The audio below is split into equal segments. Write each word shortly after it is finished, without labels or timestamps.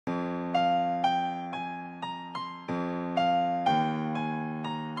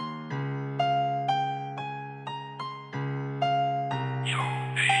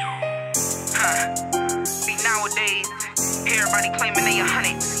Everybody claiming they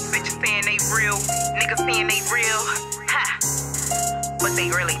 100. Bitches saying they real, niggas saying they real. Ha, but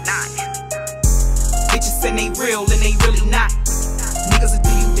they really not. Bitches saying they real and they really not. Niggas will do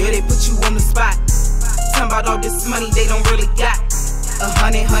you dirty, put you on the spot. Talking about all this money they don't really got.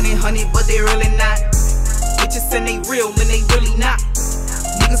 100, 100, 100, but they really not. Bitches saying they real and they really not.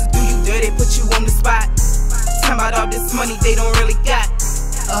 Niggas will do you dirty, put you on the spot. Talking about all this money they don't really got.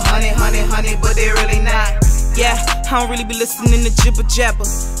 100, 100, 100, but they really not. Yeah, I don't really be listening to jibber jabber.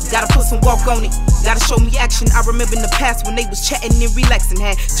 Gotta put some walk on it, gotta show me action. I remember in the past when they was chatting and relaxing.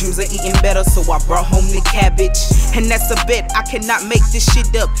 Had dreams of eating better, so I brought home the cabbage. And that's a bet, I cannot make this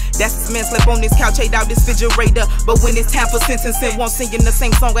shit up. That's this man slept on this couch, ate out this refrigerator. But when it's time for sentencing, won't singing the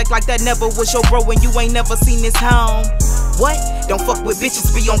same song. Act like that never was your bro and you ain't never seen this home. What? Don't fuck with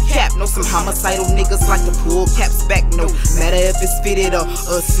bitches, be on cap. Know some homicidal niggas like to pull caps back. No matter if it's fitted or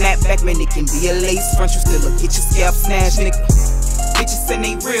a snapback, man, it can be a lace front. You still get your scalp snatched, nigga. Bitches saying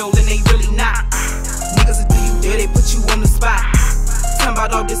they real and they really not. Niggas will do you dirty, put you on the spot. Talking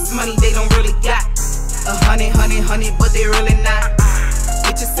about all this money they don't really got. 100, 100, 100, but they really not.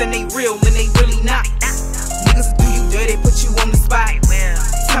 Bitches saying they real and they really not. Niggas will do you dirty, put you on the spot.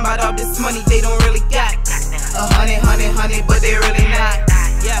 Talking about all this money they don't really got. 100, 100, 100, but they really not.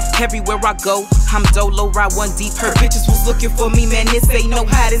 Yeah, everywhere I go, I'm dolo, ride one deep. Her bitches was looking for me, man, this ain't no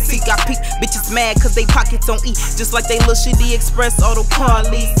hide and seek. I peep, bitches mad cause they pockets don't eat. Just like they little shitty express auto car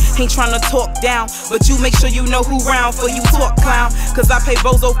lease. Ain't tryna talk down, but you make sure you know who round for you talk clown. Cause I pay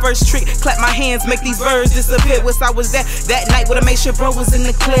Bozo first trick, clap my hands, make these birds disappear. Wish I was that night would've made sure bro was in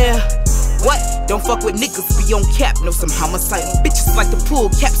the clear. What? Don't fuck with niggas, be on cap. Know some homicidal bitches like to pull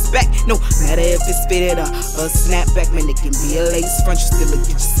caps back. No matter if it's fitted or a snapback, man, it can be a lace front. You still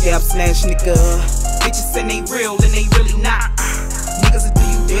get your scalp snatched, nigga. Bitches saying they real and they really not. Niggas will do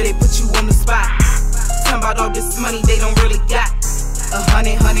you dirty, put you on the spot. Talking about all this money they don't really got.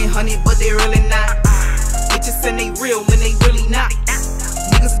 100, 100, 100, but they really not. Bitches saying they real and they really not.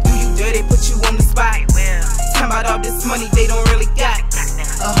 Niggas will do you dirty, put you on the spot. Talking about all this money they don't really got.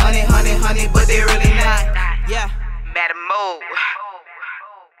 100, 100, 100, but they really not. Yeah, Madammo.